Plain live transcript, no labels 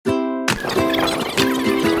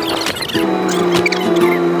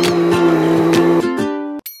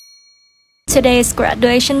Today is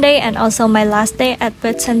graduation day and also my last day at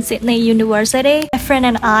Western Sydney University. My friend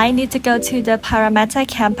and I need to go to the Parramatta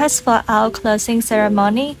campus for our closing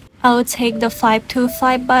ceremony. I will take the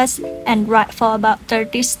 525 bus and ride for about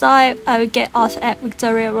 30 stops. I will get off at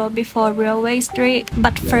Victoria Road before Railway Street.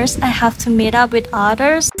 But first I have to meet up with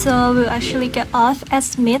others. So we'll actually get off at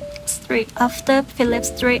Smith Street after Phillip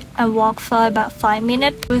Street and walk for about 5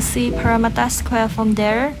 minutes. We'll see Parramatta Square from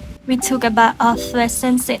there. We took a bus of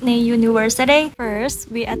Western Sydney University.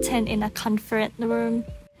 First, we attend in a conference room.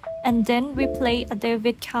 And then we played a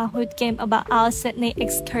David Kahoot game about our Sydney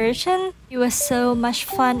excursion. It was so much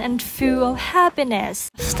fun and full of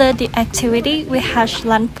happiness. After the activity, we had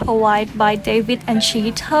lunch provided by David and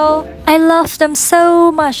Cheeto. I love them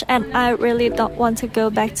so much and I really don't want to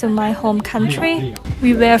go back to my home country.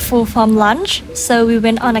 We were full from lunch, so we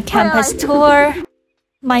went on a campus tour.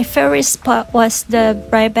 My favorite spot was the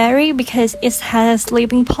library because it has a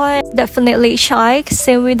sleeping point. Definitely shy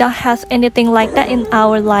since we don't have anything like that in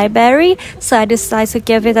our library, so I decided to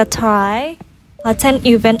give it a try. The 10th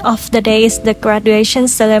event of the day is the graduation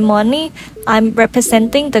ceremony. I'm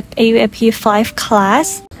representing the EP3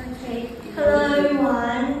 class. Okay, hello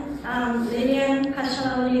everyone. I'm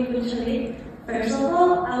Patcharawarin Kulchali. First of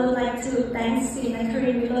all, I would like to thank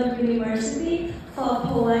Patcharawarin University for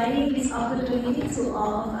providing this opportunity to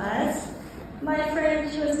all of us. My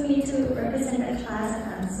friend chose me to represent the class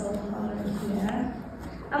and I'm so honored here.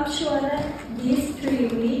 I'm sure that these 3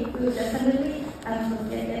 weeks will definitely be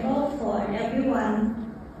unforgettable for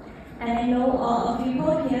everyone. And I know all of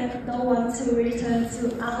people here don't want to return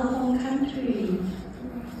to our home country.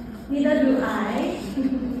 Neither do I.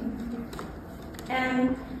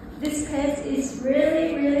 And this place is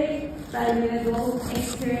really valuable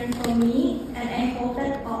experience for me, and I hope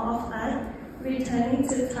that all of us returning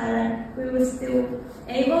to Thailand, we will still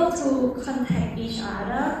able to contact each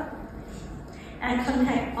other and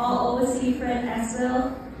contact all overseas friends as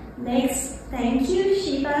well. Next, thank you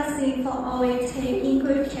Shita Singh for always taking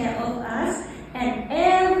good care of us and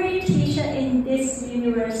every teacher in this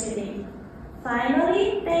university.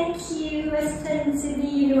 Finally, thank you Western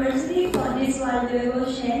Sydney University for this valuable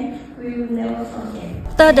change we will never forget.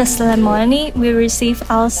 After the ceremony, we receive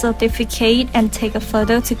our certificate and take a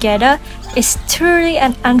photo together. It's truly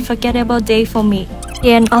an unforgettable day for me. At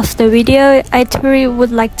the end of the video, I truly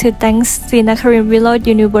would like to thank Patcharawarin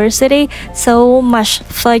University so much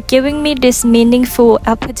for giving me this meaningful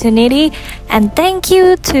opportunity, and thank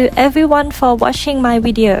you to everyone for watching my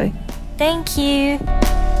video. Thank you.